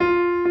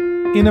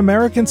In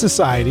American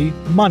society,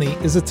 money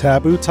is a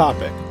taboo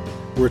topic.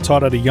 We're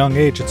taught at a young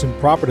age it's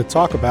improper to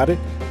talk about it,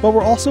 but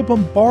we're also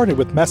bombarded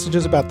with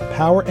messages about the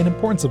power and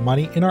importance of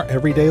money in our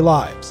everyday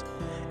lives.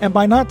 And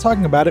by not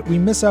talking about it, we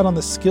miss out on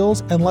the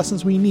skills and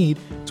lessons we need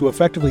to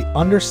effectively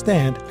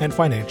understand and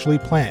financially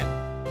plan.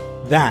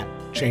 That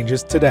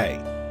changes today.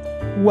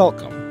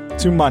 Welcome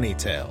to Money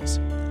Tales.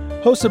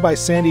 Hosted by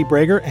Sandy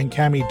Brager and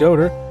Cami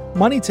Doder,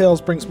 Money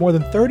Tales brings more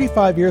than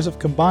 35 years of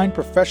combined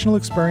professional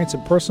experience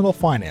in personal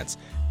finance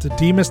to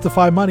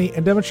demystify money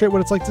and demonstrate what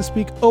it's like to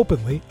speak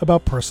openly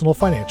about personal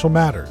financial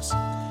matters.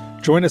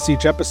 Join us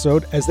each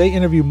episode as they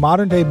interview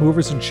modern-day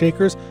movers and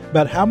shakers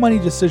about how money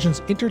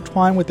decisions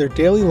intertwine with their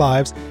daily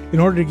lives in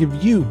order to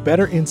give you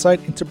better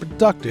insight into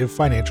productive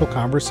financial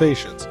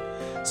conversations.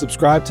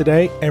 Subscribe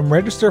today and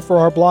register for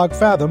our blog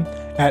Fathom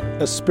at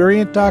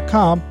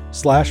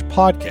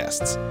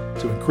aspiriant.com/podcasts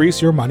to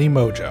increase your money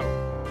mojo.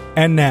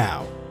 And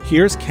now,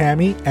 here's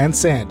Cami and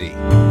Sandy.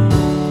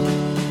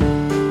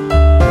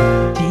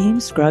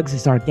 Scruggs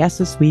is our guest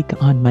this week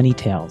on Money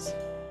Tales.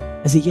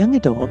 As a young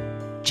adult,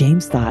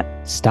 James thought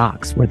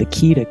stocks were the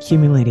key to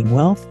accumulating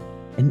wealth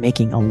and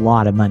making a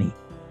lot of money.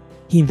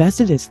 He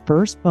invested his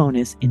first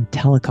bonus in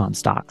telecom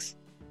stocks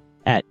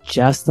at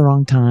just the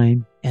wrong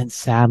time and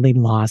sadly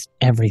lost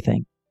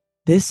everything.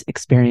 This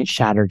experience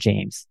shattered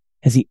James,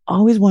 as he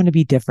always wanted to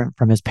be different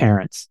from his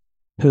parents,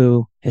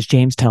 who, as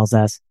James tells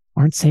us,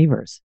 aren't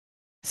savers.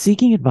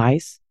 Seeking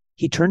advice,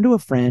 he turned to a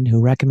friend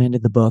who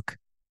recommended the book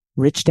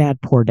Rich Dad,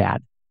 Poor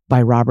Dad by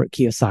Robert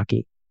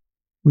Kiyosaki.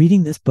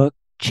 Reading this book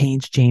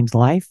changed James'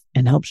 life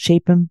and helped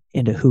shape him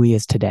into who he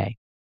is today.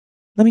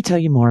 Let me tell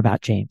you more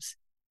about James.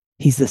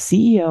 He's the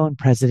CEO and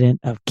president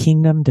of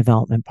Kingdom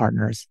Development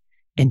Partners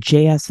and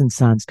J.S. &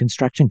 Sons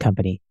Construction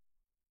Company.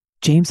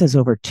 James has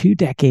over 2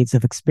 decades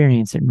of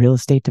experience in real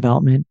estate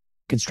development,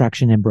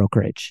 construction, and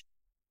brokerage.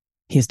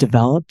 He has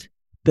developed,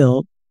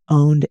 built,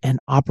 owned, and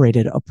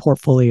operated a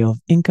portfolio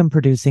of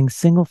income-producing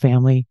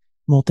single-family,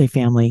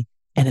 multifamily,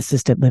 and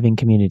assisted living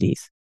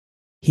communities.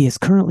 He is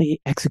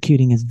currently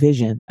executing his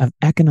vision of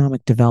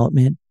economic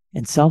development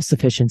and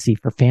self-sufficiency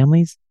for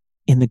families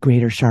in the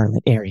greater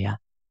Charlotte area.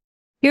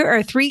 Here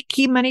are 3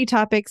 key money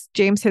topics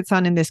James hits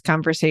on in this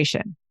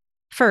conversation.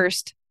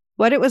 First,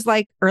 what it was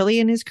like early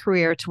in his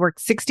career to work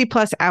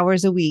 60-plus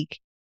hours a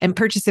week and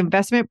purchase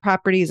investment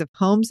properties of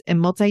homes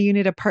and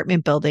multi-unit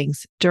apartment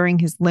buildings during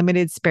his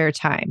limited spare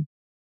time.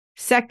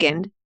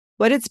 Second,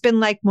 what it's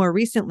been like more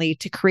recently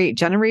to create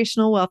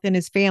generational wealth in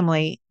his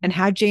family and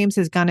how James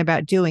has gone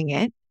about doing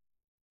it.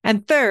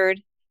 And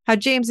third, how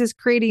James is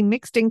creating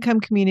mixed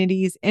income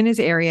communities in his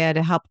area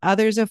to help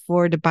others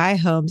afford to buy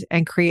homes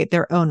and create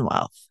their own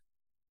wealth.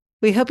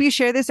 We hope you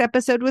share this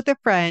episode with a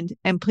friend,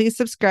 and please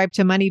subscribe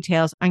to Money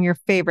Tales on your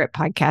favorite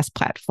podcast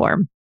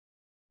platform.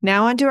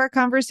 Now on to our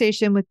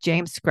conversation with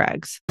James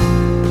Scruggs.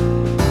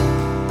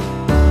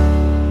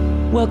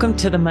 Welcome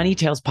to the Money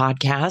Tales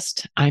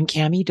podcast. I'm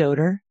Cami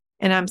Doder.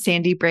 And I'm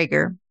Sandy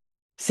Brager.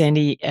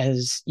 Sandy,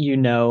 as you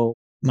know,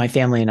 my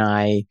family and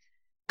I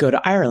go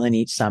to Ireland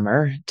each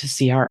summer to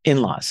see our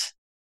in-laws,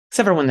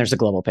 except for when there's a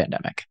global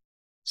pandemic.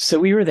 So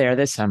we were there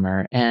this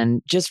summer,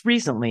 and just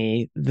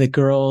recently, the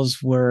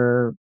girls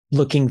were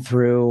looking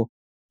through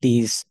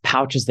these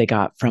pouches they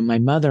got from my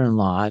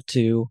mother-in-law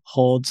to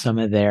hold some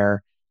of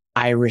their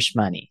Irish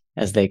money,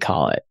 as they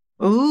call it.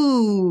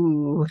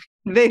 Ooh,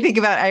 they think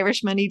about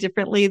Irish money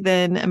differently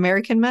than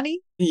American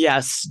money?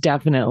 Yes,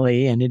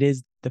 definitely. And it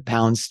is the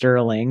pound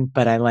sterling,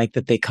 but I like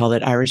that they call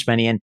it Irish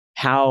money. And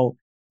how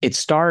it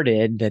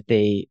started that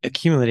they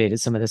accumulated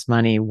some of this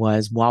money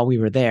was while we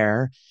were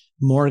there,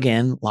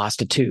 Morgan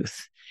lost a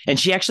tooth. And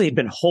she actually had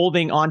been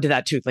holding on to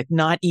that tooth, like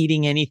not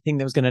eating anything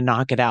that was going to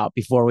knock it out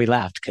before we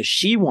left, because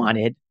she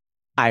wanted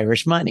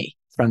Irish money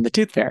from the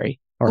tooth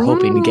fairy, or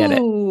hoping to get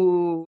it.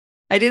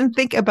 I didn't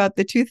think about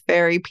the tooth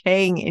fairy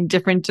paying in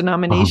different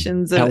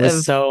denominations. That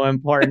was so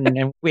important.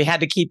 And we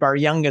had to keep our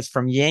youngest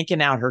from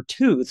yanking out her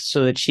tooth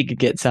so that she could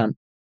get some.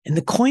 And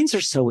the coins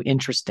are so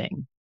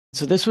interesting.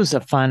 So this was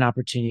a fun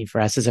opportunity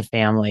for us as a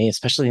family,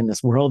 especially in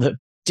this world of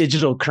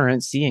digital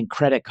currency and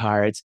credit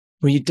cards,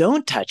 where you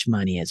don't touch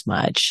money as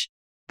much,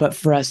 but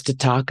for us to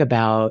talk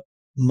about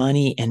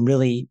money and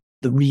really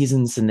the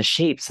reasons and the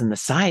shapes and the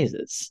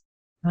sizes.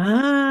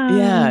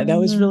 Yeah, that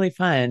was really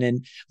fun.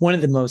 And one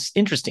of the most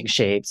interesting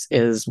shapes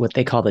is what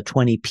they call the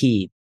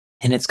 20p,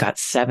 and it's got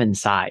 7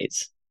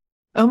 sides.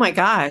 Oh my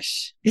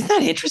gosh. Isn't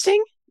that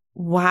interesting?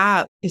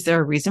 Wow. Is there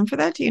a reason for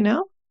that? Do you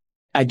know?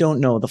 I don't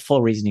know the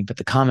full reasoning, but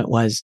the comment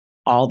was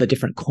all the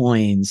different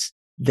coins,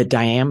 the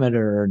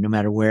diameter, no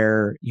matter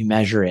where you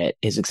measure it,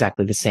 is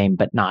exactly the same,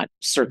 but not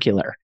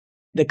circular.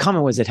 The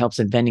comment was it helps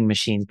in vending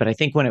machines, but I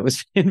think when it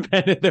was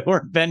invented, there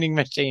weren't vending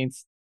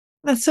machines.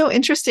 That's so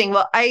interesting.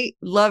 Well, I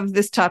love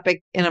this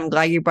topic, and I'm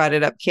glad you brought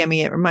it up,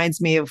 Cami. It reminds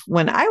me of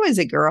when I was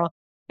a girl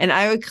and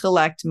I would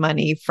collect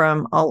money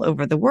from all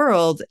over the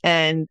world.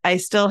 And I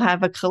still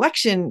have a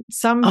collection,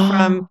 some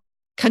from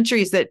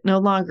countries that no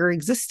longer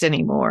exist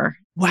anymore.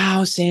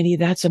 Wow, Sandy,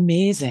 that's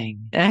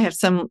amazing. And I have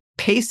some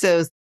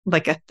pesos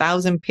like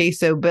 1,000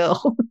 peso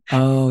bill.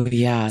 Oh,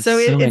 yeah. So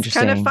So it's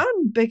kind of interesting.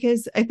 fun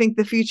because I think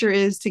the future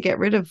is to get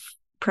rid of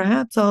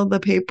perhaps all the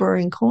paper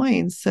and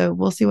coins. So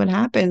we'll see what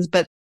happens.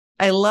 But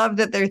I love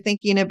that they're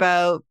thinking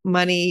about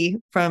money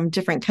from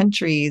different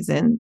countries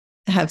and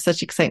have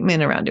such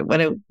excitement around it.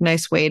 What a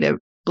nice way to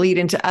bleed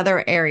into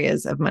other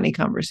areas of money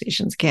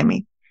conversations,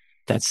 Cami.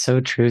 That's so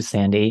true,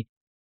 Sandy.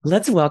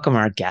 Let's welcome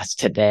our guest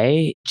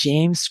today,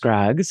 James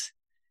Scruggs.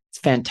 It's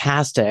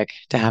fantastic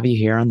to have you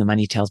here on the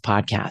Money Tales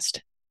podcast.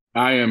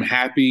 I am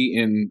happy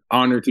and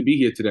honored to be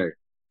here today.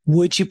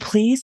 Would you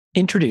please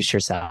introduce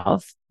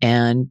yourself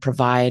and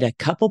provide a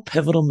couple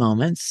pivotal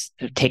moments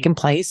that have taken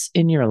place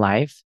in your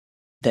life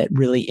that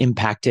really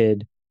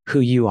impacted who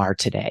you are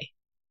today?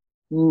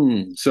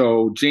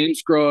 So James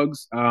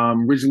Scruggs,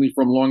 originally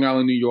from Long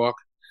Island, New York.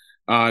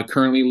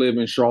 Currently live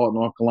in Charlotte,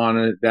 North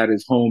Carolina. That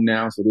is home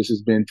now. So this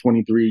has been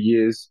 23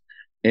 years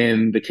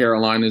in the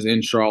Carolinas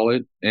in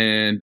Charlotte.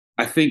 And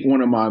I think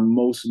one of my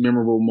most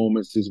memorable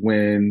moments is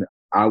when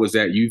I was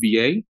at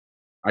UVA.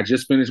 I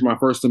just finished my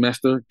first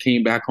semester,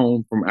 came back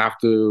home from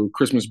after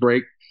Christmas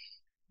break,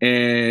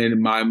 and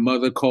my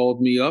mother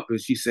called me up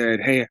and she said,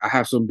 "Hey, I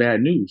have some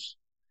bad news."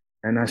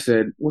 And I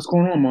said, "What's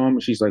going on, Mom?"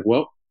 And she's like,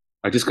 "Well,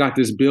 I just got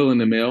this bill in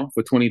the mail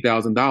for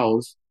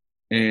 $20,000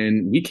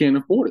 and we can't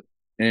afford it.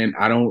 And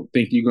I don't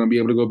think you're going to be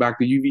able to go back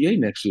to UVA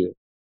next year."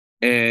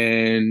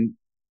 And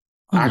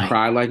Oh I my,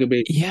 cried like a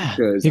baby yeah,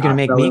 because you're going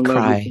I to make fell me in love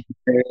with cry.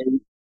 UVA.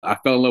 I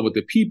fell in love with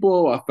the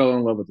people. I fell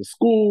in love with the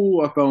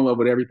school. I fell in love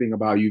with everything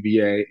about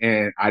UVA,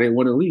 and I didn't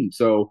want to leave.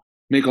 So,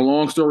 make a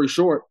long story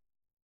short,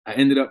 I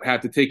ended up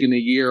having to taking a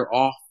year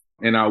off,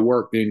 and I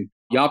worked. And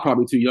y'all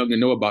probably too young to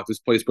know about this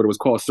place, but it was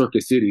called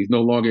Circuit City. It's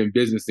no longer in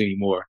business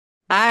anymore.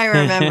 I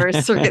remember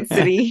Circuit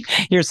City.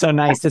 You're so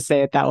nice to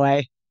say it that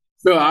way.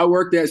 So I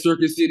worked at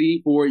Circuit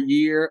City for a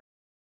year.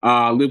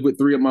 Lived with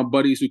three of my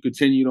buddies who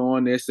continued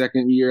on their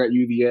second year at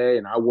UVA,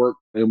 and I worked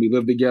and we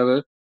lived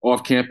together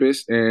off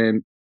campus.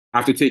 And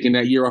after taking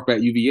that year off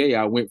at UVA,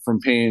 I went from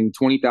paying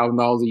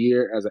 $20,000 a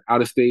year as an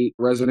out-of-state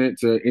resident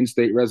to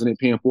in-state resident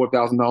paying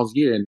 $4,000 a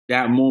year. And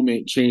that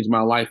moment changed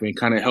my life and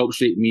kind of helped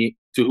shape me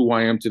to who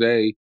I am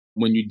today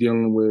when you're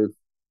dealing with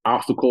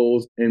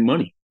obstacles and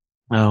money.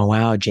 Oh,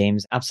 wow,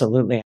 James.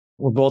 Absolutely.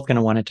 We're both going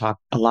to want to talk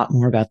a lot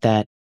more about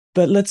that.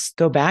 But let's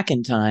go back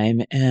in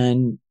time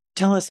and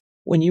tell us,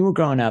 when you were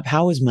growing up,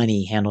 how was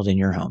money handled in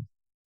your home?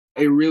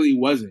 It really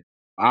wasn't.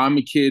 I'm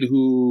a kid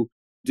who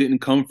didn't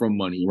come from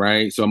money,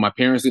 right? So my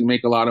parents didn't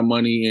make a lot of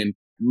money. And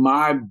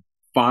my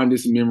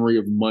fondest memory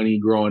of money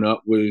growing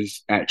up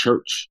was at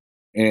church.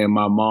 And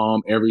my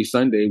mom every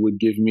Sunday would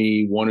give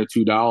me $1 or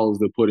 $2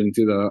 to put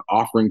into the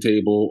offering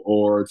table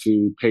or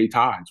to pay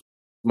tithes.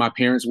 My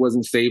parents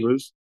wasn't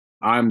savers.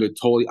 I'm the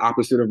totally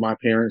opposite of my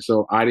parents.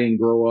 So I didn't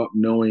grow up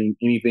knowing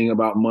anything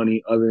about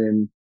money other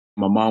than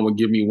my mom would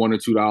give me $1 or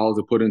 $2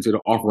 to put into the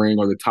offering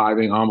or the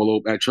tithing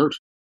envelope at church.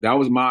 That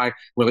was my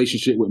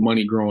relationship with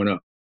money growing up.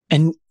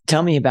 And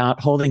tell me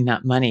about holding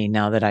that money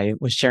now that I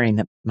was sharing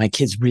that my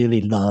kids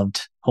really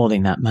loved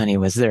holding that money.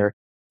 Was there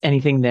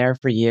anything there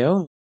for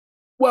you?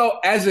 Well,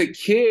 as a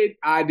kid,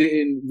 I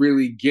didn't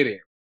really get it,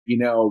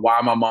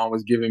 why my mom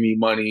was giving me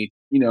money,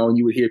 and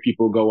you would hear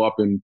people go up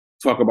and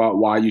talk about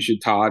why you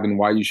should tithe and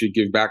why you should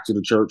give back to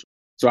the church.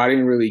 So I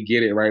didn't really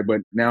get it, right?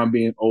 But now I'm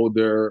being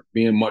older,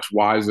 being much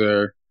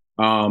wiser,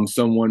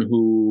 someone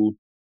who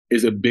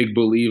is a big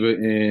believer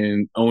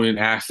in owning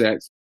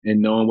assets and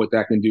knowing what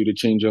that can do to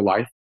change your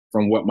life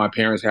from what my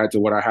parents had to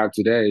what I have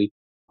today.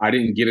 I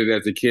didn't get it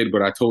as a kid,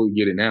 but I totally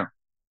get it now.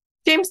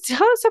 James,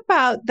 tell us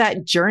about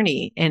that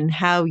journey and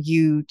how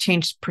you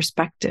changed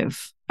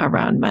perspective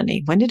around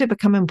money. When did it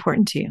become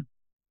important to you?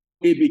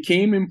 It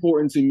became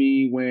important to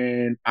me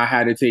when I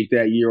had to take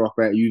that year off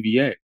at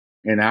UVA.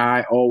 And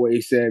I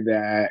always said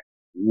that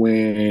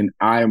when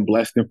I am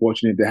blessed and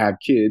fortunate to have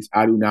kids,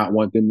 I do not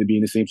want them to be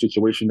in the same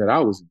situation that I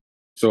was in.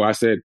 So I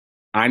said,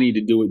 I need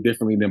to do it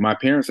differently than my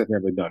parents have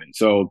never done it.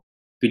 So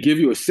to give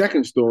you a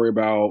second story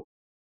about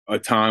a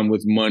time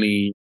with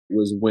money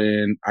was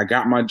when I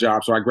got my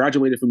job. So I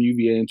graduated from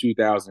UVA in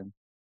 2000,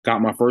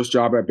 got my first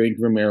job at Bank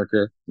of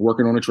America,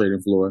 working on the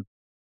trading floor.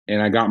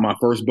 And I got my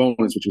first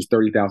bonus, which was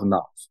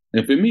 $30,000.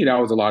 And for me, that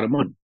was a lot of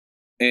money.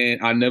 And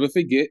I never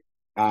forget,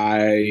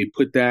 I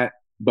put that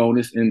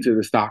bonus into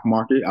the stock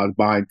market. I was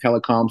buying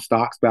telecom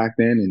stocks back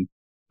then. And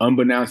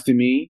unbeknownst to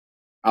me,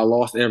 I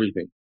lost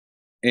everything.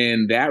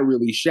 And that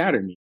really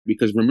shattered me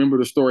because remember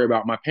the story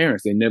about my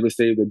parents. They never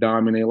saved a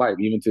dime in their life,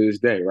 even to this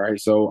day, right?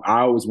 So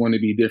I always want to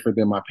be different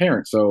than my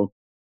parents. So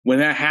when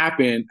that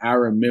happened, I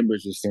remember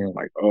just saying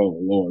like, oh,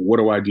 Lord, what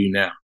do I do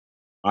now?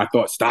 I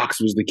thought stocks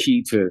was the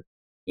key to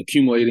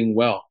accumulating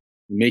wealth,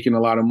 making a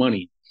lot of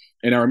money.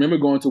 And I remember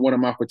going to one of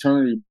my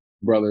fraternity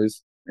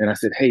brothers and I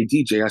said, hey,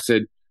 DJ, I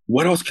said,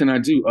 what else can I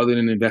do other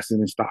than investing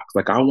in stocks?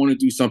 Like, I want to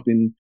do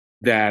something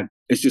that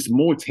is just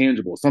more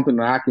tangible, something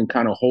that I can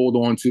kind of hold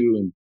on to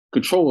and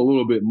control a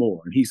little bit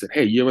more. And he said,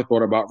 hey, you ever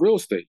thought about real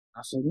estate?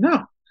 I said,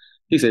 no.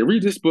 He said,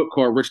 read this book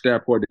called Rich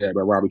Dad, Poor Dad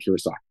by Robert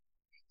Kiyosaki.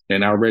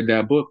 And I read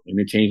that book and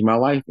it changed my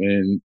life.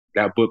 And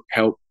that book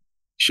helped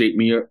shape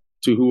me up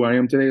to who I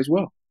am today as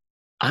well.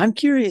 I'm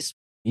curious,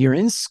 you're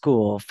in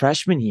school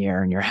freshman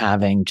year and you're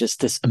having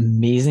just this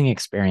amazing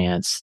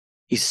experience.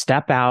 You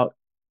step out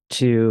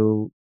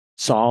to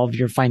solve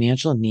your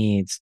financial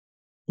needs.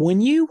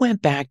 When you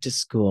went back to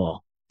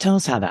school, tell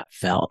us how that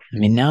felt. I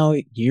mean, now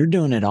you're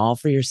doing it all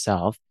for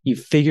yourself. You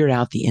figured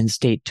out the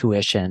in-state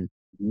tuition.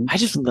 I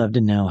just love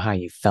to know how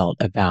you felt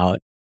about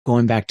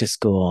going back to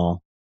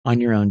school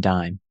on your own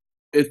dime.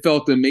 It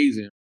felt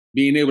amazing.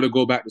 Being able to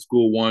go back to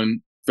school, one,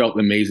 felt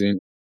amazing.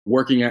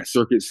 Working at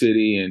Circuit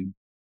City, and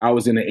I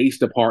was in the ACE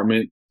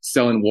department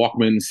selling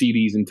Walkman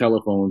CDs and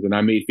telephones, and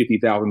I made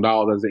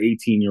 $50,000 as an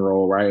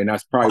 18-year-old, right? And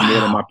that's probably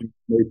more than my parents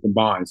made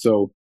combined.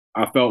 So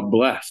I felt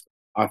blessed.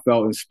 I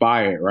felt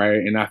inspired, right?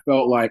 And I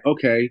felt like,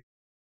 okay,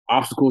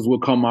 obstacles will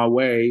come my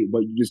way, but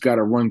you just got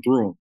to run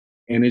through them.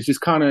 And it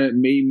just kind of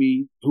made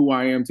me who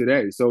I am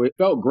today. So it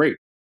felt great.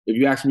 If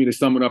you asked me to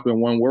sum it up in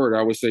one word,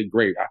 I would say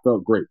great. I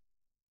felt great.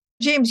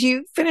 James,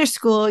 you finish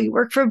school, you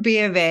work for B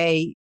of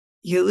A,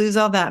 you lose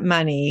all that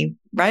money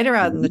right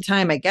around the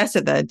time, I guess,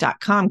 of the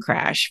 .com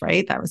crash,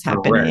 right? That was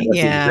happening. Correct.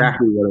 That's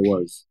exactly what it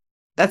was.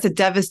 That's a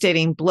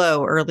devastating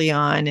blow early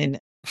on in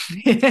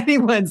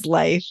anyone's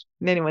life,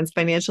 in anyone's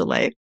financial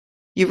life.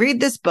 You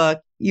read this book,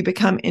 you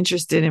become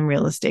interested in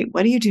real estate.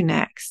 What do you do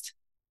next?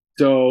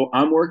 So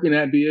I'm working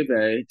at B of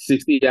A,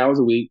 60 hours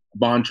a week,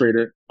 bond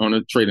trader on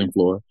a trading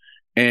floor.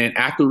 And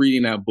after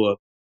reading that book,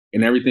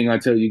 and everything I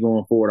tell you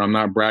going forward, I'm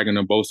not bragging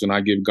or boasting.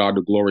 I give God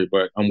the glory,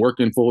 but I'm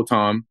working full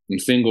time. I'm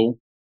single.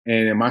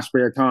 And in my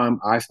spare time,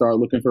 I start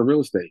looking for real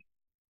estate.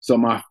 So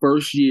my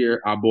first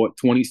year, I bought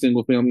 20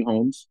 single family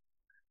homes.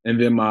 And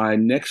then my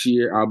next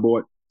year, I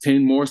bought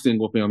 10 more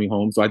single family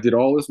homes. So I did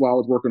all this while I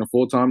was working a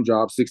full time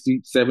job, 60,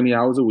 70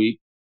 hours a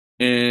week.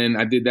 And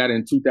I did that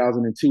in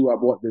 2002. I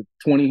bought the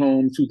 20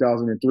 homes.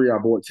 2003, I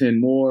bought 10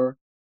 more.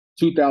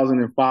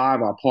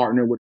 2005, I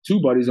partnered with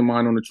two buddies of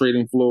mine on the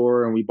trading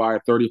floor, and we buy a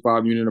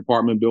 35-unit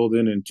apartment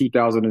building. In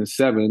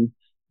 2007,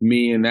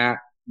 me and that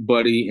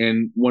buddy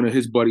and one of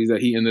his buddies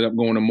that he ended up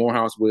going to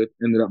Morehouse with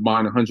ended up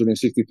buying a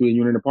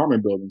 163-unit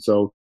apartment building.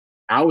 So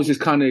I was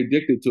just kind of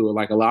addicted to it.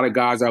 Like a lot of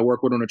guys I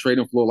work with on the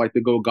trading floor like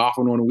to go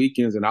golfing on the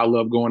weekends, and I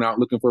love going out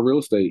looking for real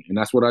estate, and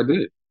that's what I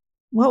did.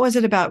 What was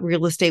it about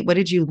real estate? What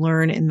did you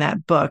learn in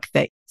that book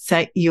that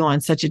set you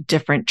on such a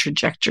different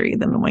trajectory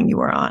than the one you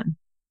were on?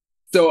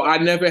 So I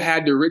never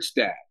had the rich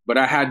dad, but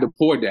I had the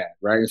poor dad,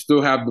 right? And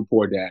still have the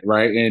poor dad,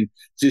 right? And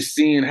just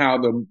seeing how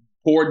the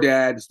poor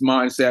dad's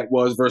mindset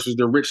was versus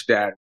the rich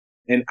dad.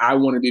 And I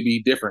wanted to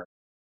be different.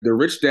 The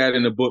rich dad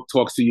in the book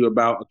talks to you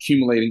about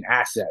accumulating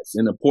assets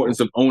and the importance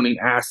of owning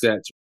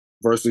assets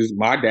versus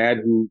my dad,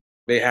 who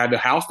they had the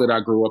house that I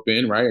grew up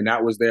in, right? And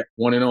that was their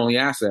one and only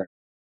asset.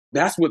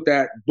 That's what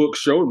that book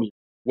showed me,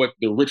 what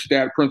the rich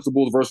dad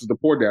principles versus the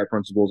poor dad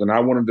principles. And I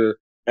wanted to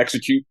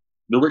execute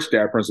the rich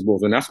dad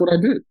principles. And that's what I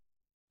did.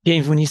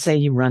 James, when you say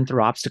you run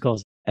through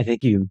obstacles, I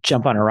think you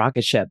jump on a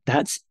rocket ship.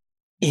 That's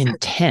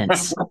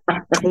intense.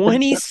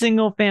 20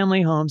 single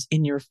family homes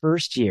in your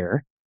first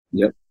year.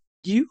 Yep.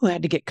 You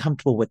had to get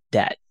comfortable with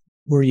debt.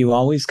 Were you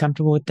always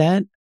comfortable with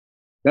debt?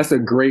 That's a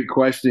great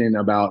question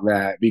about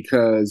that,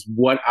 because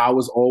what I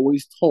was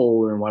always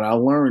told and what I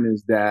learned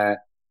is that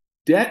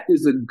debt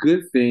is a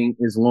good thing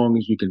as long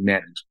as you can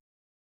manage.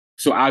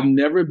 So I've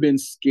never been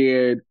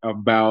scared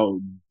about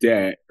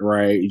debt,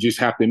 right? You just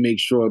have to make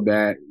sure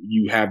that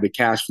you have the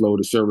cash flow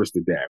to service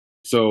the debt.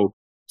 So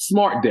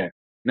smart debt,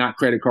 not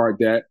credit card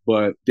debt,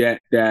 but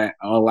debt that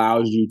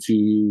allows you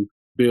to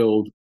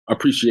build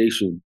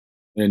appreciation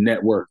and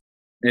net worth.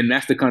 And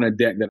that's the kind of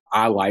debt that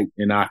I like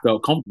and I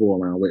felt comfortable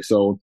around with.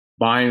 So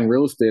buying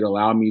real estate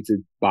allowed me to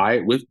buy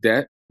it with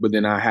debt, but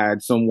then I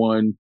had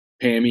someone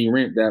paying me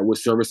rent that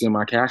was servicing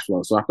my cash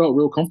flow. So I felt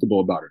real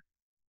comfortable about it.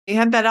 You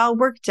had that all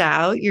worked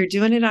out. You're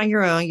doing it on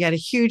your own. You had a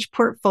huge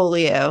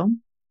portfolio.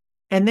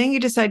 And then you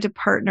decide to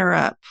partner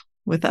up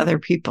with other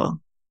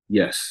people.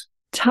 Yes.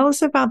 Tell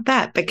us about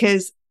that,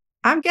 because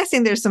I'm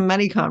guessing there's some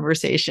money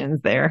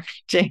conversations there,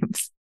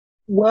 James.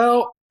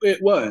 Well, it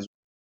was.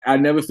 I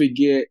never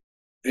forget.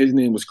 His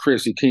name was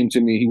Chris. He came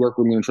to me. He worked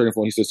with me on the trading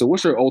floor. He said, "So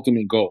what's your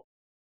ultimate goal?"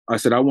 I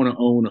said, "I want to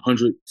own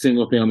 100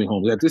 single family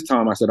homes." At this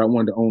time, I said, I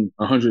wanted to own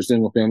 100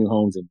 single family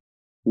homes. And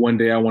one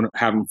day I want to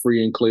have them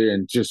free and clear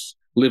and just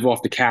live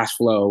off the cash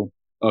flow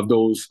of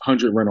those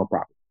 100 rental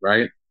properties,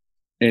 right?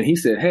 And he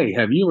said, "Hey,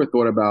 have you ever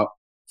thought about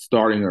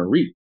starting a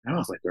REIT?" And I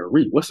was like, "A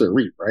REIT? What's a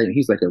REIT?" Right? And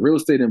he's like, "A real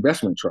estate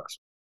investment trust."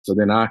 So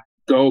then I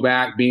go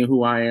back, being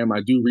who I am,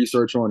 I do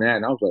research on that.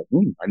 And I was like,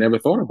 I never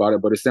thought about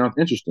it, but it sounds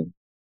interesting.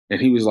 And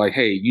he was like,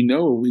 "Hey,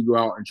 when we go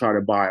out and try to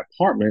buy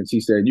apartments,"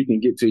 he said, "you can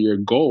get to your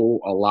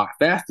goal a lot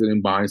faster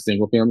than buying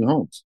single family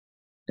homes."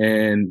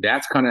 And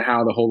that's kind of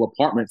how the whole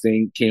apartment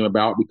thing came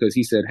about, because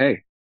he said, "Hey,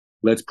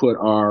 let's put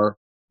our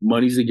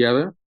monies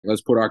together.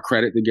 Let's put our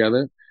credit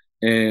together."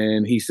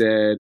 And he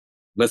said,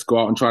 "Let's go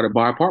out and try to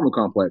buy an apartment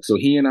complex." So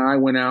he and I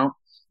went out.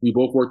 We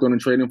both worked on the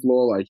trading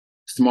floor, like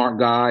smart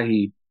guy.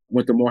 He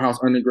went to Morehouse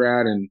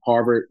undergrad and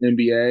Harvard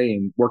MBA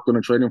and worked on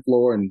the trading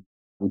floor. And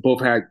we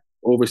both had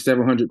over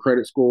 700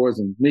 credit scores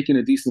and making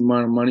a decent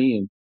amount of money.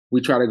 And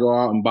We tried to go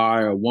out and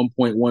buy a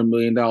 $1.1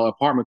 million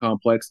apartment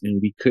complex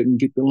and we couldn't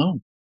get the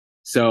loan.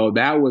 So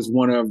that was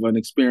one of an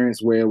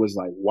experience where it was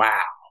like,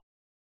 wow,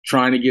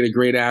 trying to get a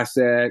great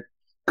asset,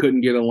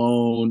 couldn't get a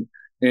loan,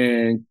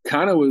 and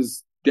kind of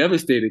was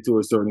devastated to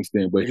a certain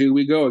extent. But here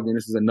we go again.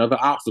 This is another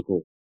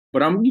obstacle.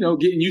 But I'm,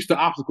 getting used to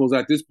obstacles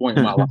at this point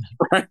in my life,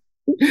 right?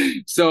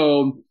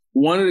 So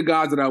one of the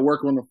guys that I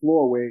work on the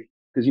floor with,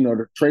 because,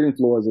 the trading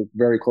floor is a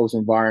very close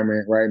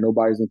environment, right?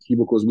 Nobody's in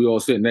cubicles. We all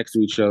sit next to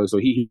each other. So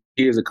he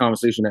hears a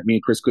conversation that me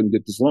and Chris couldn't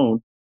get this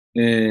loan.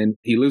 And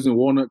he lives in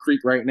Walnut Creek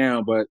right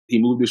now, but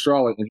he moved to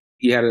Charlotte and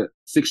he had a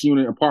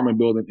 6-unit apartment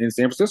building in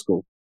San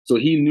Francisco. So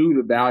he knew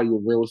the value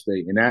of real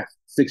estate. And that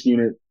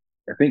 6-unit,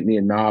 I think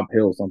near Nob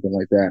Hill, something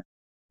like that.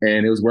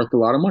 And it was worth a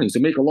lot of money. So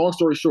make a long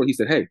story short, he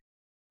said, hey,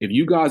 if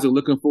you guys are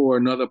looking for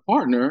another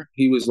partner,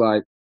 he was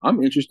like,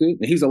 I'm interested.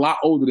 And he's a lot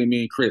older than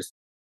me and Chris.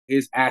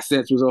 His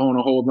assets was on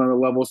a whole nother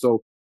level.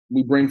 So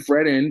we bring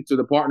Fred into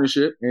the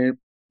partnership and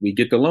we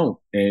get the loan.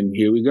 And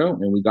here we go.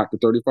 And we got the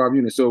 35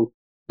 units. So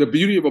the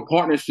beauty of a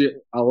partnership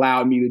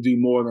allowed me to do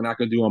more than I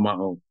could do on my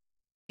own.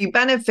 You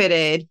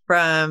benefited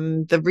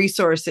from the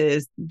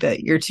resources that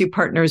your two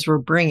partners were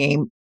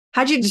bringing.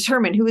 How'd you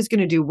determine who was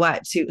going to do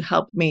what to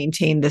help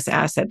maintain this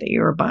asset that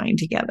you were buying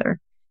together?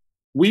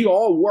 We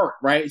all work,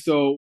 right?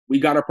 So we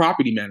got a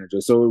property manager.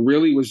 So it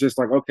really was just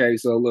like, okay,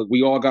 so look,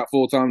 we all got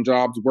full-time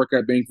jobs, work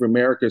at Bank of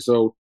America.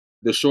 So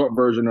the short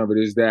version of it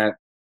is that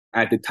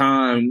at the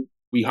time,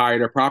 we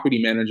hired a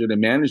property manager to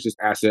manage this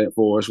asset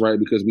for us, right?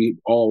 Because we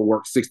all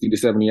work 60 to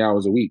 70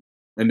 hours a week.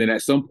 And then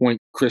at some point,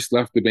 Chris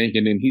left the bank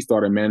and then he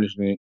started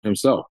managing it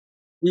himself.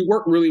 We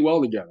work really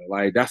well together.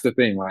 Like, that's the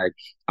thing. Like,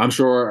 I'm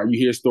sure you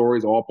hear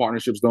stories, all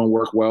partnerships don't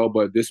work well,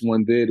 but this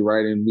one did,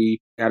 right? And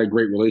we had a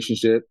great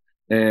relationship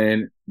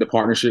and the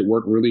partnership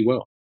worked really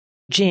well.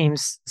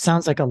 James,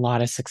 sounds like a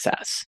lot of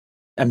success.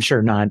 I'm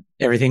sure not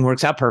everything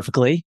works out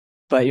perfectly,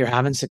 but you're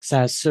having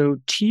success. So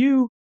to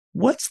you,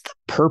 what's the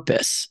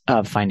purpose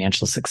of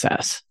financial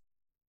success?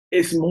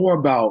 It's more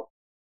about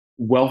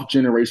wealth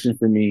generation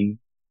for me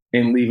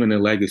and leaving a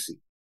legacy.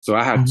 So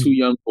I have 2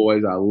 young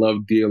boys I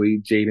love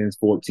dearly. Jaden's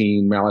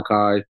 14,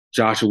 Malachi,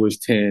 Joshua's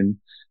 10.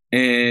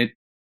 And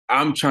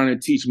I'm trying to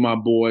teach my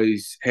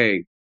boys,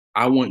 hey,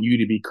 I want you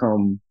to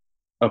become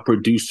a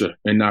producer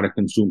and not a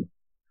consumer.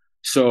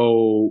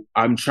 So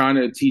I'm trying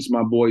to teach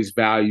my boys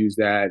values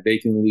that they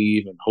can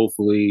leave and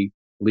hopefully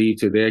leave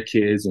to their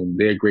kids and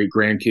their great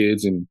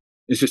grandkids. And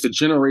it's just a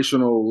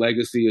generational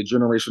legacy, a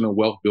generational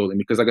wealth building.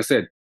 Because like I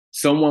said,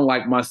 someone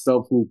like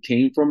myself who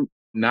came from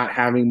not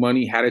having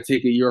money, had to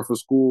take a year off of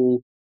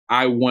school,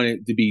 I want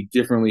it to be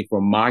differently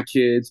for my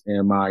kids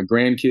and my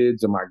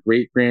grandkids and my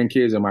great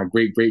grandkids and my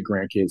great great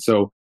grandkids.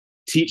 So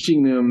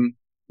teaching them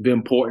the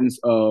importance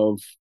of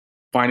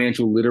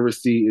financial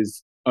literacy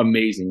is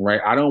amazing, right?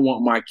 I don't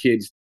want my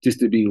kids just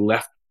to be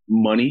left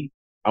money.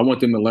 I want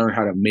them to learn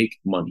how to make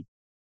money.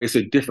 It's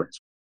a difference.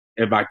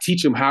 If I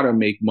teach them how to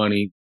make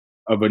money,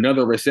 if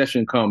another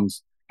recession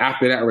comes,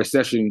 after that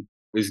recession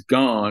is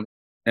gone,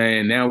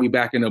 and now we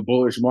back in a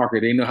bullish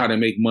market, they know how to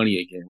make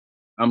money again.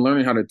 I'm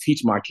learning how to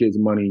teach my kids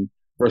money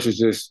versus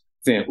just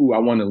saying, ooh, I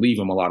want to leave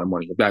them a lot of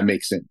money, if that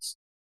makes sense.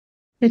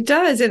 It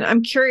does. And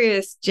I'm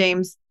curious,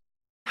 James,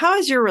 how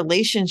has your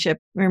relationship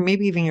or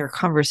maybe even your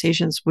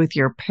conversations with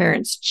your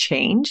parents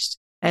changed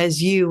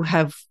as you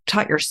have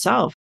taught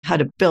yourself how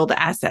to build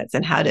assets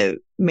and how to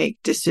make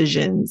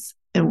decisions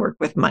and work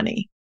with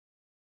money?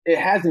 It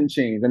hasn't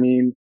changed. I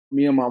mean,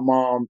 me and my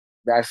mom,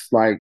 that's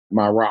like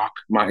my rock,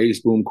 my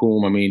ace boom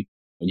coom. I mean,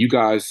 you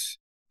guys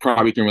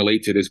probably can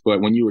relate to this,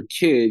 but when you're a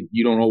kid,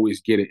 you don't always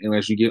get it. And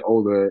as you get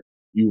older,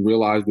 you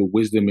realize the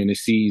wisdom and the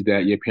seeds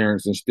that your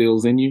parents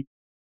instills in you.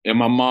 And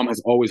my mom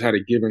has always had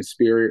a giving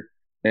spirit.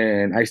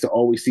 And I used to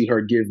always see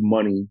her give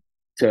money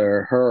to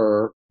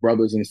her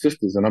brothers and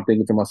sisters. And I'm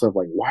thinking to myself,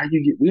 like,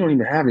 we don't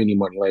even have any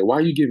money. Like, why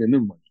are you giving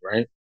them money,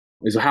 right?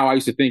 It's how I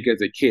used to think as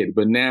a kid.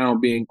 But now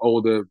being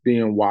older,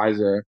 being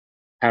wiser,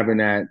 having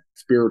that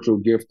spiritual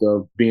gift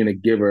of being a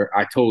giver,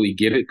 I totally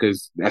get it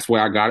because that's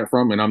where I got it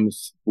from. And I'm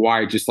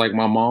wired just like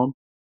my mom.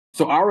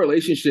 So our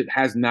relationship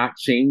has not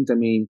changed. I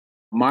mean,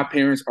 my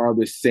parents are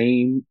the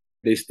same.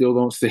 They still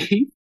don't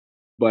save,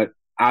 but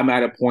I'm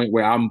at a point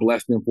where I'm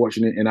blessed and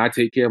fortunate and I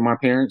take care of my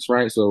parents,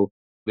 right? So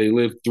they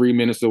live 3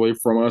 minutes away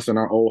from us in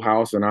our old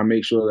house and I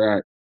make sure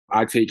that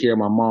I take care of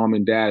my mom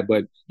and dad.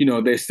 But,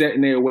 they're set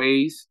in their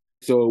ways.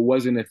 So it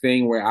wasn't a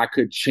thing where I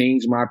could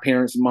change my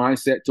parents'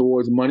 mindset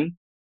towards money.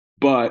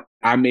 But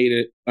I made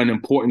it an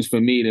importance for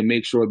me to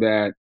make sure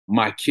that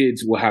my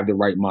kids will have the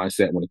right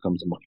mindset when it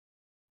comes to money.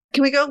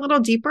 Can we go a little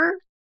deeper?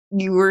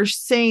 You were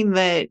saying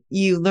that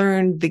you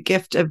learned the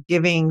gift of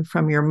giving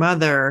from your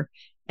mother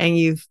and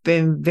you've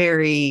been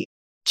very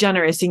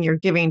generous in your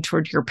giving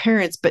toward your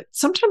parents, but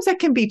sometimes that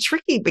can be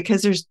tricky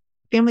because there's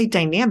family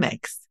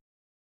dynamics.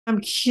 I'm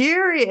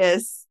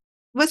curious,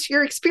 what's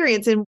your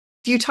experience? And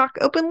do you talk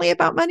openly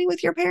about money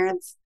with your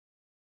parents?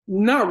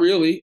 Not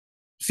really.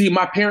 See,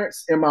 my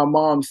parents and my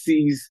mom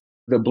sees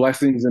the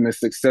blessings and the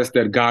success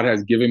that God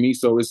has given me.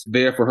 So it's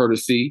there for her to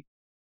see.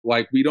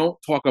 Like, we don't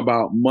talk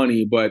about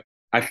money, but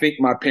I think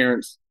my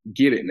parents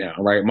get it now,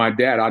 right? My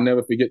dad, I'll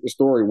never forget the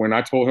story. When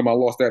I told him I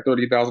lost that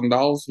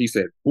 $30,000, he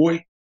said,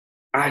 boy,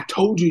 I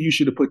told you you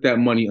should have put that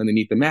money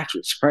underneath the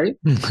mattress, right?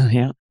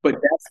 Yeah. But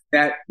that's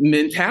that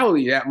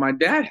mentality that my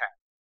dad had.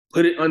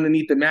 Put it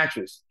underneath the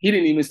mattress. He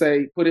didn't even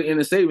say, put it in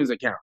a savings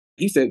account.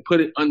 He said, put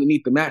it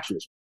underneath the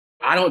mattress.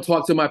 I don't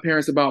talk to my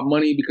parents about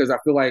money because I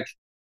feel like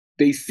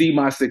they see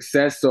my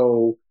success.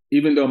 So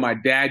even though my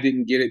dad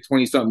didn't get it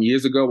 20 something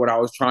years ago, what I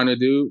was trying to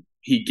do,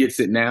 he gets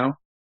it now.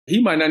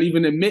 He might not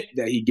even admit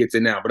that he gets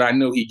it now, but I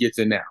know he gets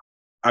it now.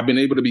 I've been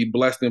able to be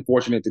blessed and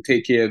fortunate to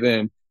take care of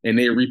them, and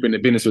they're reaping the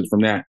benefits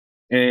from that.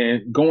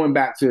 And going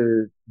back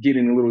to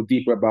getting a little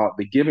deeper about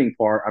the giving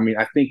part, I mean,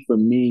 I think for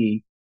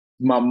me,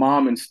 my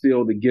mom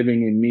instilled the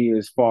giving in me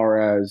as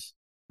far as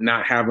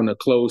not having a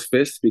closed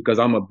fist, because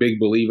I'm a big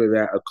believer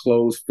that a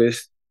closed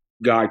fist,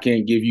 God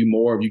can't give you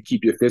more if you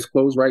keep your fist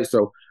closed, right?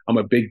 So I'm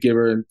a big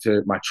giver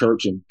to my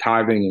church and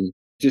tithing and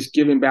just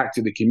giving back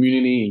to the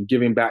community and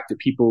giving back to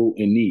people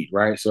in need,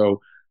 right? So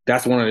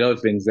that's one of the other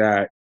things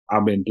that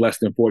I've been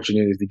blessed and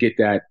fortunate is to get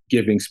that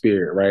giving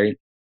spirit, right?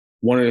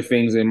 One of the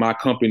things in my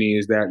company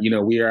is that,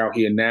 we are out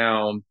here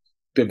now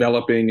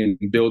developing and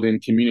building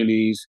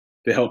communities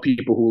to help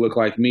people who look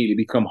like me to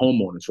become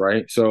homeowners,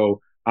 right?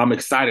 So I'm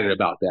excited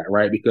about that,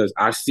 right? Because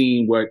I've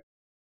seen what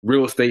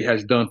real estate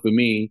has done for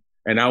me,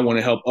 and I want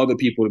to help other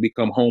people to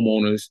become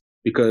homeowners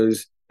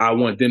because I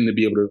want them to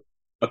be able to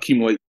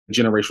accumulate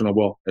generational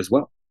wealth as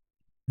well.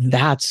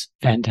 That's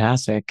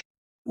fantastic.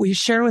 Will you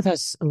share with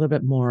us a little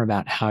bit more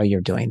about how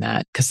you're doing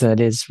that? Because that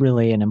is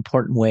really an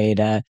important way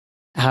to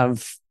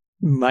have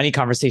money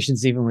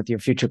conversations, even with your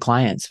future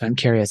clients. I'm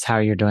curious how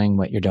you're doing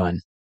what you're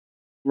doing.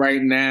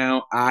 Right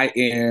now, I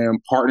am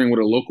partnering with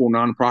a local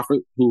nonprofit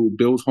who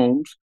builds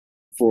homes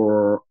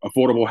for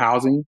affordable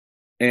housing.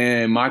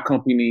 And my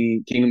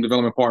company, Kingdom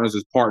Development Partners,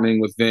 is partnering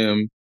with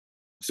them.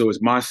 So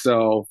it's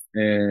myself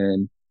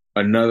and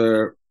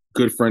another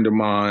good friend of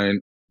mine,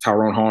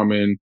 Tyrone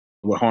Harmon,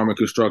 with Harmon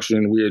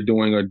Construction. We are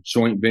doing a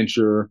joint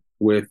venture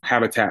with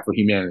Habitat for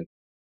Humanity.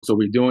 So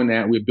we're doing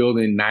that. We're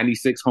building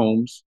 96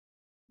 homes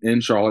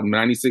in Charlotte,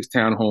 96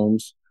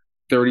 townhomes.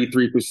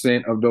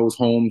 33% of those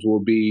homes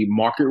will be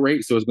market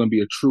rate. So it's going to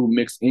be a true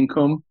mixed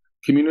income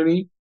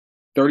community.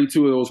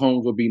 32 of those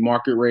homes will be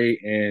market rate,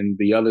 and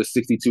the other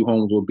 62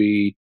 homes will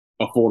be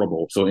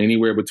affordable. So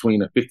anywhere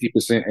between a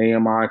 50%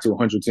 AMI to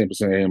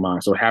 110% AMI.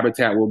 So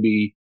Habitat will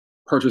be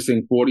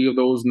purchasing 40 of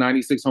those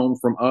 96 homes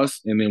from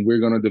us, and then we're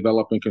going to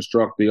develop and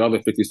construct the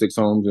other 56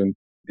 homes, and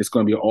it's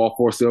going to be an all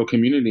for sale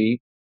community.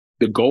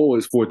 The goal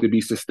is for it to be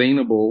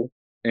sustainable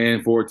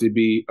and for it to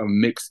be a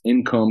mixed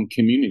income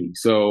community.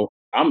 So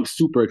I'm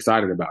super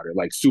excited about it,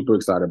 like super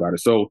excited about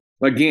it. So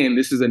again,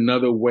 this is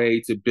another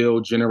way to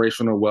build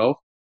generational wealth.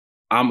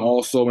 I'm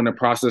also in the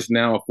process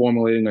now of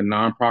formulating a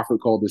nonprofit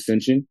called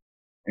Ascension.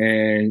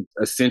 And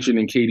Ascension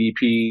and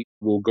KDP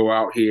will go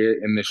out here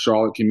in the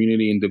Charlotte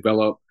community and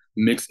develop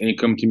mixed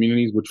income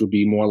communities, which will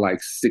be more like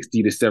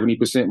 60 to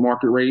 70%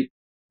 market rate,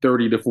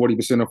 30 to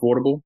 40%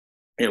 affordable.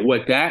 And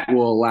what that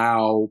will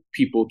allow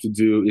people to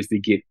do is to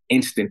get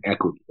instant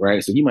equity,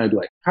 right? So you might be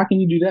like, how can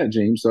you do that,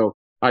 James? So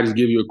I'll just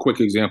give you a quick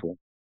example.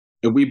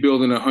 If we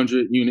build in a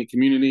 100-unit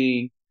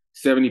community,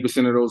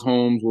 70% of those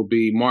homes will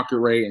be market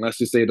rate. And let's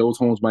just say those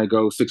homes might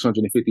go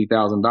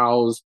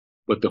 $650,000,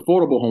 but the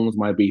affordable homes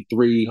might be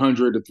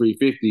 $300,000 to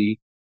 $350,000.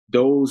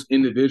 Those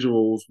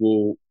individuals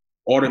will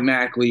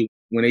automatically,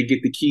 when they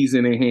get the keys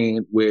in their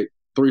hand, with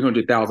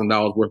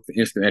 $300,000 worth of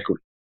instant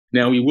equity.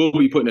 Now, we will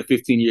be putting a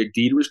 15-year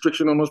deed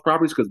restriction on those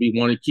properties because we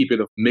want to keep it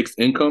a mixed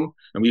income,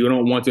 and we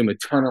don't want them to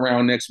turn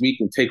around next week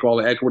and take all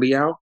the equity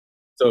out.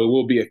 So it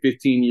will be a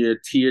 15-year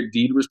tiered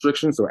deed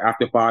restriction. So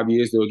after 5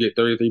 years, they'll get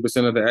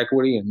 33% of the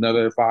equity.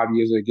 Another 5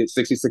 years, they get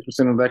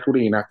 66% of the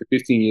equity. And after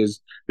 15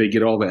 years, they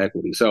get all the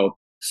equity. So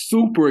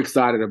super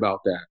excited about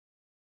that.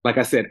 Like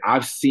I said,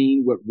 I've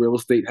seen what real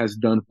estate has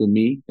done for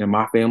me and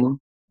my family,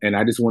 and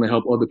I just want to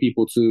help other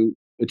people to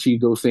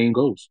achieve those same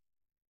goals.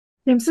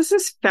 James, this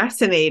is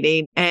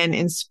fascinating and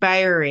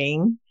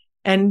inspiring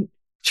and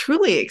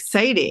truly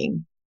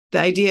exciting. The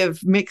idea of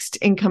mixed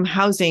income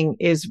housing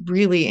is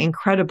really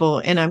incredible.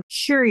 And I'm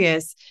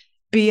curious,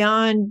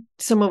 beyond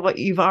some of what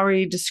you've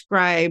already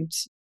described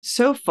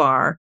so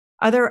far,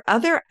 are there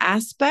other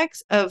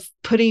aspects of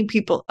putting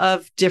people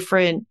of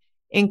different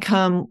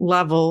income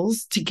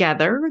levels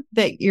together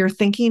that you're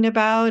thinking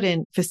about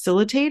and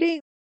facilitating?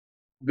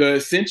 The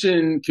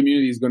Ascension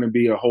community is going to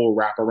be a whole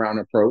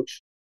wraparound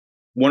approach.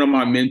 One of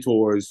my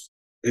mentors,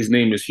 his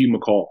name is Hugh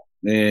McCall,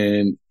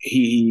 and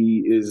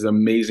he is an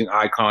amazing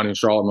icon in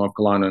Charlotte, North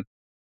Carolina.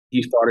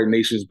 He started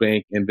Nations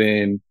Bank, and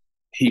then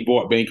he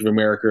bought Bank of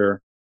America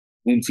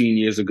 18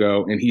 years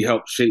ago, and he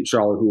helped shape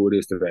Charlotte who it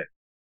is today.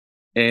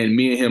 And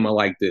me and him are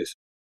like this.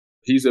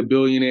 He's a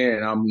billionaire,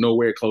 and I'm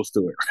nowhere close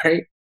to it,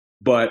 right?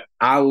 But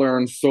I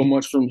learned so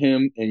much from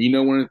him. And you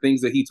know, one of the things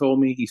that he told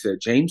me, he said,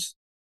 James,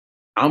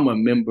 I'm a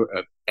member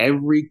of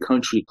every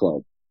country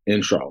club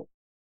in Charlotte.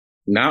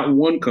 Not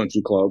one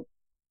country club,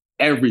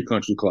 every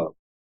country club.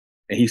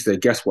 And he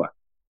said, guess what?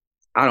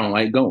 I don't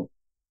like going.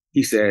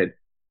 He said,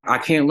 I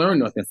can't learn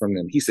nothing from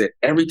them. He said,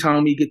 every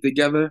time we get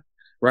together,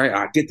 right,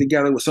 I get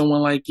together with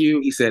someone like you.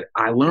 He said,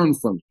 I learn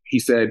from you. He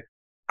said,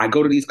 I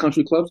go to these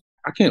country clubs.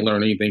 I can't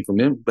learn anything from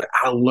them, but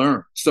I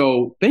learn.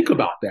 So think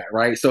about that,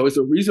 right? So it's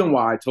a reason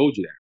why I told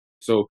you that.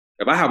 So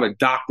if I have a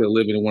doctor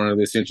living in one of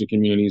the essential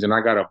communities and I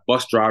got a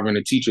bus driver and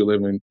a teacher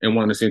living in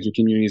one of the essential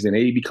communities and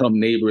they become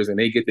neighbors and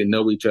they get to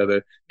know each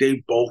other,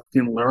 they both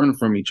can learn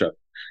from each other.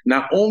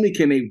 Not only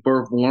can they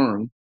both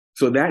learn,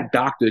 so that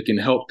doctor can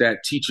help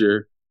that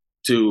teacher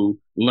to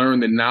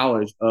learn the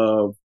knowledge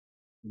of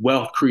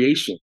wealth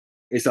creation.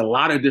 It's a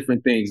lot of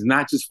different things,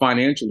 not just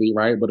financially,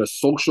 right? But a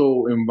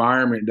social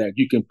environment that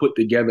you can put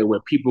together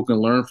where people can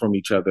learn from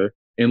each other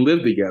and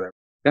live together.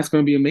 That's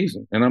going to be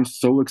amazing. And I'm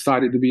so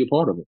excited to be a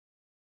part of it.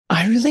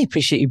 I really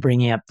appreciate you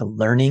bringing up the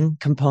learning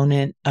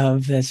component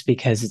of this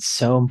because it's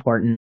so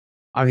important.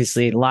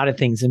 Obviously, a lot of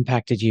things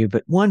impacted you,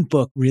 but one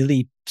book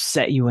really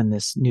set you in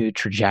this new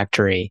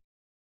trajectory.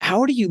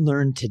 How do you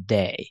learn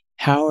today?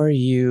 How are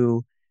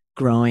you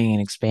growing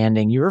and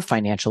expanding your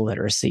financial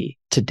literacy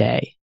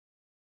today?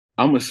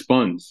 I'm a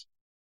sponge.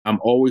 I'm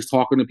always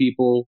talking to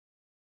people.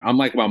 I'm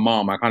like my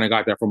mom. I kind of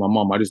got that from my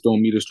mom. I just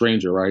don't meet a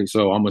stranger, right?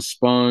 So I'm a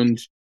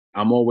sponge.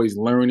 I'm always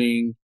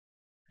learning.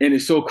 And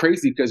it's so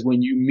crazy because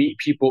when you meet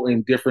people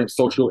in different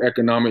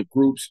socioeconomic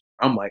groups,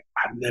 I'm like,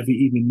 I never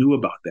even knew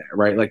about that,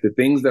 right? Like the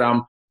things that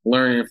I'm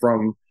learning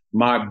from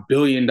my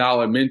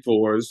billion-dollar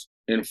mentors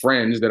and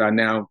friends that I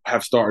now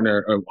have starting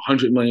a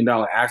 $100 million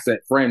asset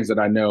friends that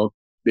I know,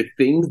 the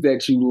things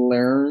that you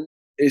learn,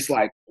 it's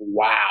like,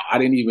 wow, I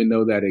didn't even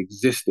know that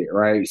existed,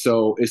 right?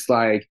 So it's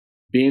like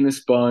being a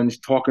sponge,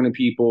 talking to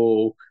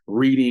people,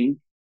 reading,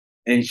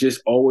 and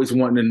just always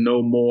wanting to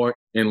know more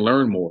and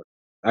learn more.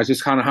 That's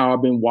just kind of how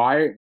I've been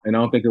wired, and I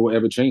don't think it will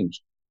ever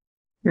change.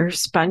 You're a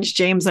sponge,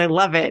 James. I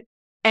love it.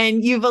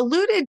 And you've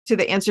alluded to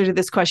the answer to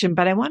this question,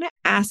 but I want to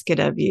ask it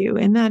of you.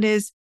 And that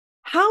is,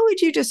 how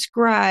would you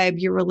describe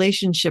your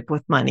relationship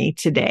with money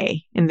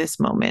today in this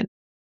moment?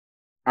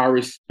 I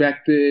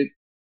respect it,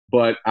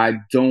 but I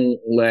don't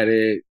let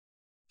it.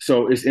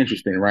 So it's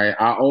interesting, right?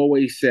 I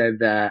always said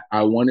that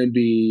I want to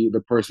be the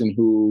person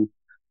who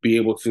be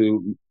able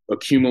to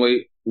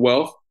accumulate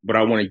wealth, but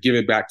I want to give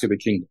it back to the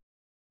kingdom,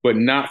 but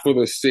not for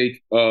the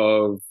sake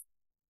of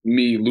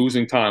me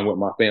losing time with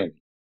my family.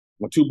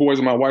 My two boys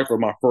and my wife are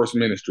my first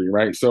ministry,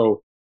 right?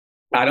 So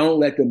I don't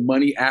let the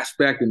money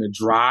aspect and the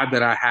drive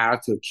that I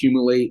have to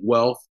accumulate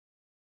wealth,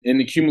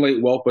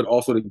 but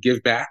also to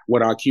give back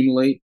what I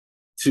accumulate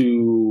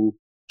to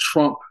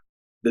trump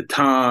the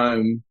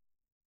time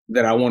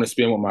that I want to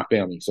spend with my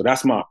family. So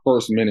that's my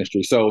first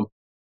ministry. So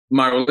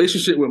my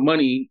relationship with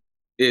money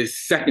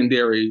is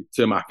secondary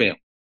to my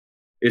family.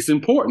 It's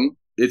important.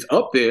 It's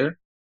up there,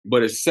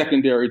 but it's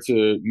secondary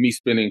to me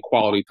spending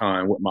quality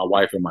time with my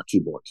wife and my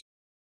two boys.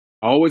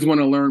 I always want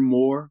to learn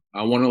more.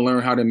 I want to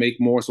learn how to make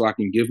more so I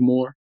can give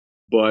more,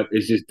 but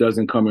it just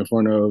doesn't come in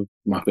front of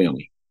my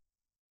family.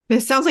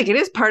 This sounds like it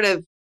is part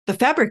of the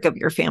fabric of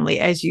your family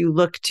as you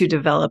look to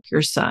develop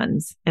your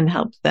sons and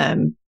help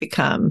them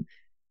become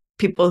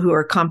people who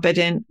are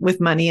competent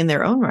with money in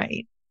their own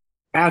right.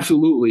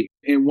 Absolutely.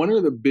 And one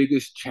of the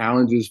biggest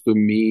challenges for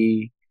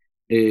me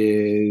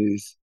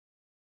is,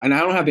 and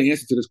I don't have the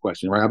answer to this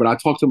question, right? But I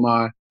talk to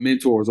my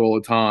mentors all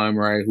the time,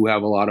 right, who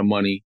have a lot of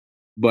money,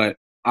 but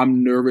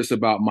I'm nervous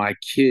about my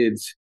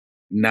kids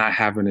not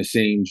having the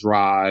same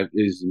drive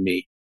as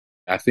me.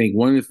 I think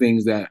one of the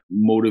things that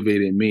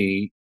motivated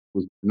me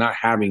was not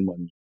having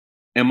money.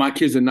 And my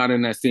kids are not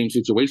in that same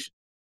situation.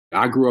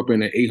 I grew up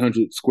in an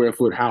 800 square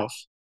foot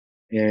house,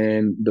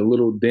 and the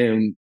little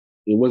den,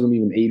 it wasn't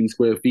even 80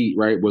 square feet,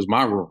 right, was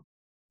my room.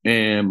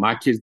 And my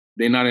kids,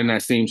 they're not in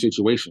that same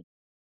situation.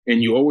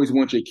 And you always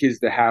want your kids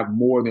to have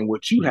more than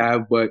what you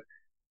have, but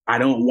I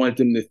don't want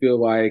them to feel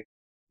like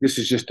this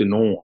is just the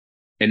norm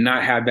and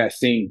not have that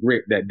same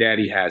grit that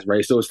daddy has,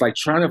 right? So it's like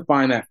trying to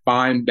find that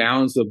fine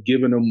balance of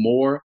giving them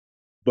more,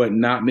 but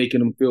not making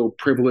them feel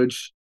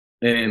privileged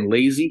and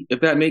lazy, if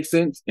that makes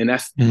sense. And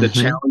that's the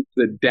challenge,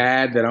 the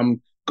dad that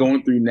I'm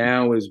going through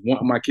now is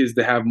wanting my kids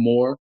to have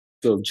more.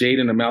 So if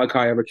Jaden or Malachi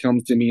ever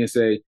comes to me and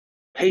say,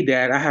 hey,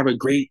 Dad, I have a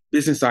great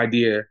business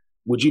idea.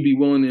 Would you be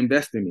willing to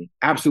invest in me?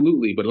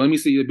 Absolutely. But let me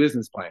see your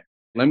business plan.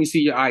 Let me see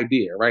your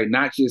idea, right?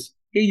 Not just,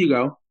 here you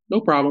go.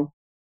 No problem.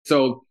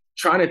 So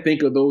trying to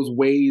think of those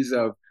ways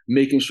of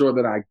making sure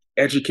that I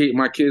educate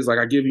my kids. Like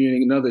I give you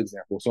another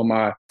example. So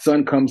my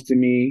son comes to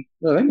me,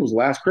 I think it was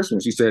last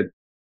Christmas. He said,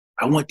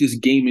 I want this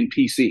gaming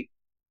PC.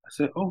 I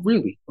said, oh,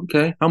 really?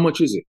 Okay. How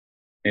much is it?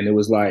 And it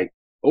was like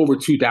over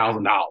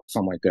 $2,000,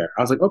 something like that.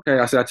 I was like, okay.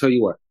 I said, I tell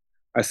you what.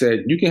 I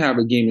said, you can have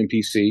a gaming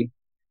PC,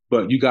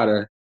 but you got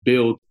to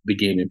build the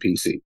gaming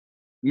PC.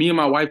 Me and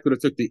my wife could have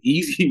took the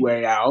easy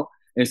way out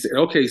and said,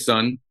 okay,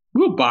 son,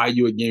 we'll buy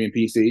you a gaming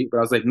PC. But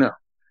I was like, no,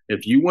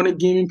 if you want a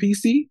gaming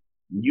PC,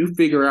 you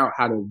figure out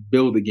how to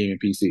build a gaming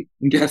PC.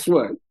 And guess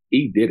what?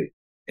 He did it.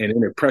 And it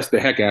impressed the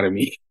heck out of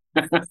me.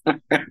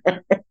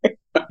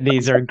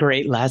 These are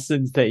great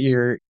lessons that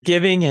you're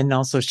giving and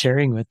also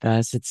sharing with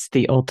us. It's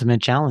the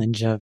ultimate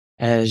challenge of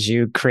as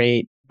you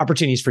create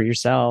opportunities for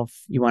yourself,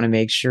 you want to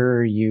make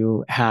sure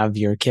you have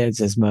your kids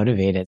as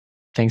motivated.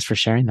 Thanks for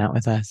sharing that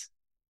with us.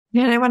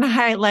 Yeah, and I want to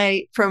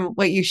highlight from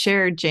what you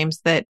shared,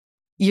 James, that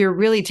you're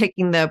really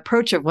taking the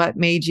approach of what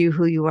made you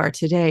who you are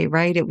today,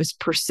 right? It was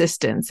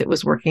persistence. It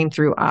was working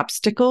through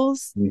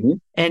obstacles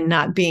and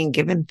not being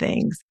given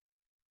things.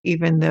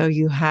 Even though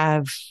you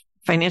have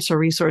financial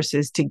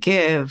resources to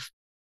give,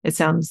 it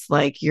sounds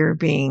like you're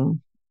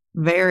being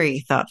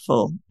very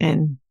thoughtful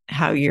in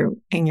how you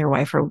and your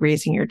wife are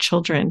raising your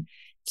children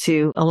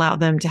to allow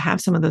them to have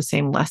some of those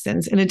same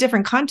lessons in a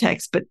different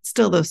context, but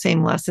still those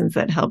same lessons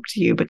that helped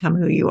you become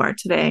who you are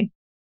today.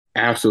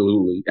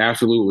 Absolutely.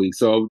 Absolutely.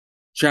 So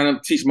trying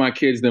to teach my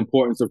kids the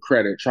importance of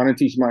credit, trying to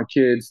teach my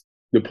kids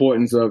the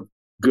importance of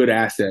good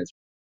assets.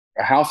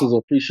 A house is an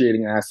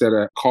appreciating asset.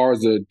 A car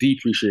is a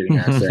depreciating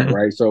asset,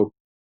 right? So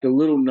the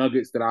little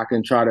nuggets that I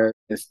can try to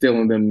instill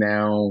in them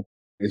now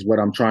is what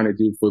I'm trying to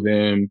do for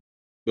them.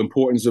 The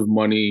importance of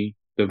money,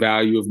 the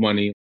value of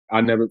money.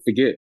 I'll never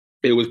forget.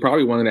 It was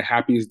probably one of the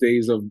happiest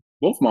days of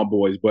both my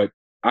boys, but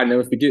I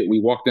never forget.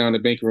 We walked down to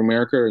Bank of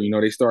America,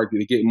 they started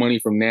to get money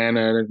from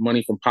Nana,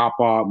 money from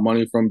Papa,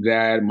 money from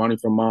Dad, money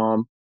from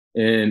Mom,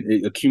 and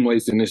it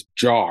accumulates in this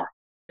jar.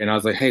 And I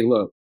was like, hey,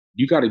 look,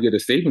 you got to get a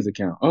savings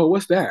account. Oh,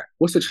 what's that?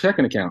 What's a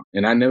checking account?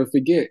 And I never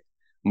forget.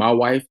 My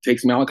wife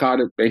takes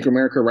Malachi to Bank of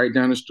America right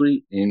down the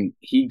street, and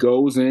he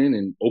goes in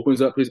and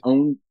opens up his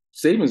own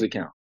savings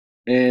account.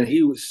 And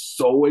he was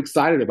so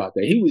excited about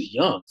that. He was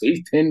young. So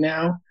he's 10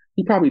 now.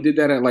 He probably did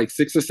that at like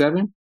 6 or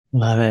 7.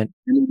 Love it.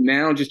 And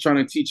now just trying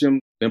to teach him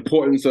the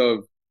importance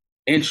of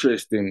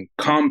interest and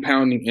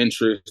compounding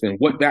interest and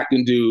what that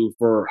can do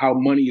for how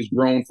money is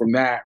grown from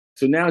that.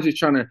 So now just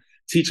trying to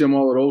teach him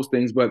all of those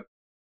things, but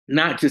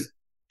not just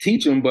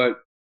teach him, but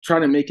try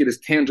to make it as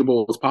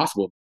tangible as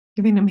possible.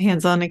 Giving them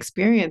hands-on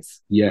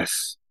experience.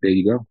 Yes. There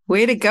you go.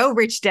 Way to go,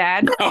 Rich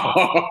Dad.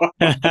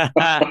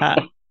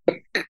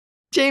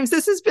 James,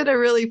 this has been a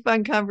really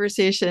fun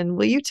conversation.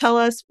 Will you tell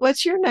us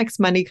what's your next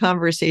money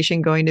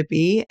conversation going to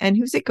be and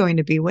who's it going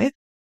to be with?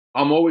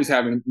 I'm always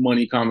having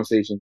money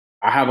conversations.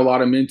 I have a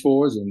lot of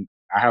mentors and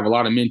I have a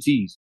lot of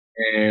mentees.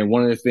 And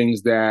one of the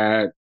things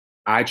that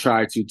I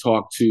try to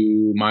talk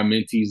to my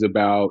mentees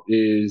about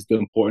is the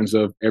importance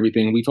of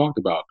everything we talked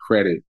about: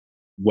 credit,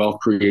 wealth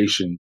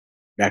creation.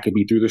 That could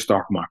be through the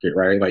stock market,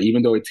 right? Like,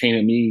 even though it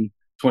tainted me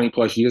 20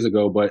 plus years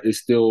ago, but it's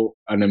still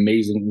an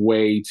amazing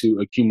way to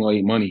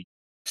accumulate money.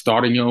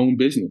 Starting your own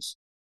business,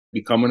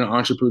 becoming an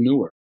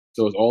entrepreneur.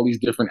 So it's all these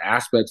different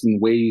aspects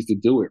and ways to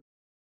do it.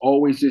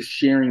 Always just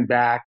sharing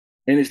back.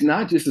 And it's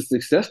not just the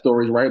success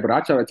stories, right? But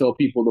I try to tell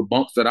people the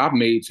bumps that I've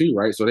made too,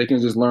 right? So they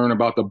can just learn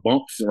about the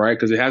bumps, right?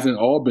 Because it hasn't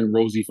all been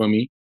rosy for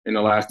me in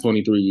the last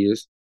 23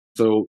 years.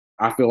 So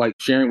I feel like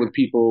sharing with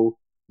people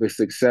the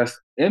success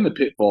and the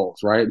pitfalls,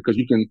 right? Because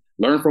you can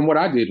learn from what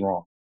I did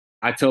wrong.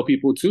 I tell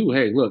people too,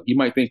 hey, look, you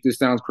might think this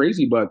sounds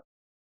crazy, but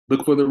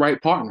look for the right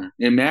partner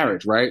in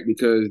marriage, right?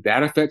 Because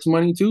that affects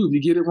money too if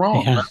you get it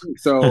wrong. Yeah. Right?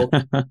 So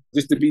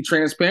just to be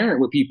transparent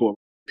with people,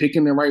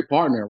 picking the right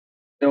partner.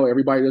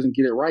 Everybody doesn't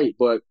get it right,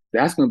 but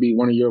that's going to be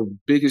one of your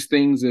biggest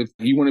things. If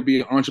you want to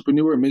be an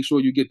entrepreneur, make sure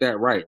you get that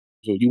right.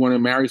 So if you want to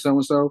marry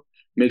so-and-so,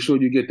 make sure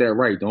you get that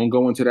right. Don't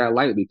go into that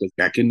lightly because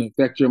that can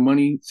affect your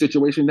money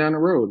situation down the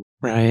road.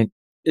 Right.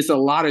 It's a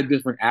lot of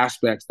different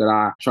aspects that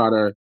I try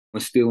to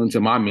instill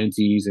into my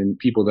mentees and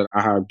people that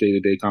I have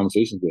day-to-day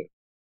conversations with.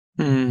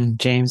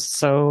 James,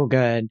 so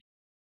good.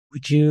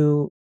 Would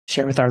you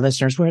share with our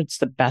listeners where it's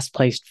the best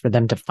place for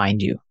them to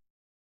find you?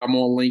 I'm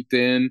on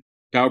LinkedIn.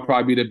 That would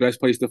probably be the best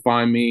place to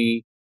find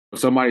me. If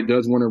somebody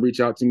does want to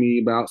reach out to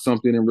me about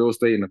something in real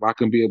estate, and if I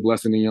can be a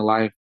blessing in your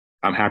life,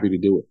 I'm happy to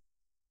do it.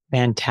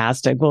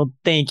 Fantastic. Well,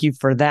 thank you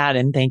for that.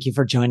 And thank you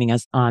for joining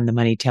us on the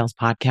Money Tales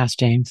podcast,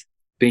 James.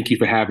 Thank you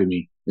for having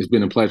me. It's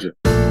been a pleasure.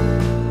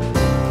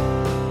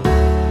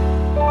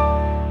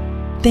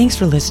 Thanks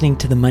for listening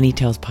to the Money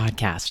Tales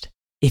podcast.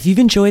 If you've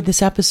enjoyed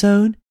this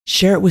episode,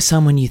 share it with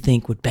someone you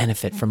think would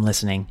benefit from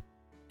listening.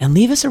 And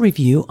leave us a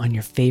review on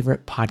your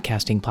favorite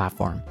podcasting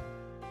platform.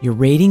 Your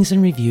ratings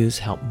and reviews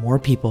help more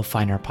people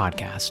find our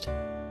podcast.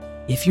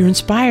 If you're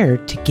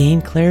inspired to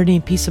gain clarity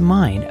and peace of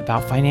mind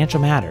about financial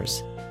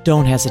matters,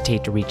 don't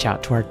hesitate to reach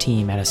out to our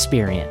team at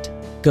Asperient.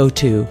 Go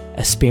to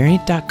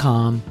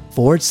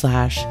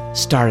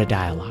Asperient.com/start a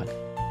dialogue.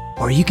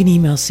 Or you can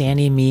email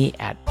Sandy and me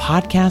at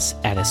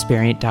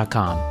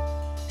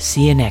podcasts@Asperient.com.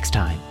 See you next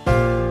time.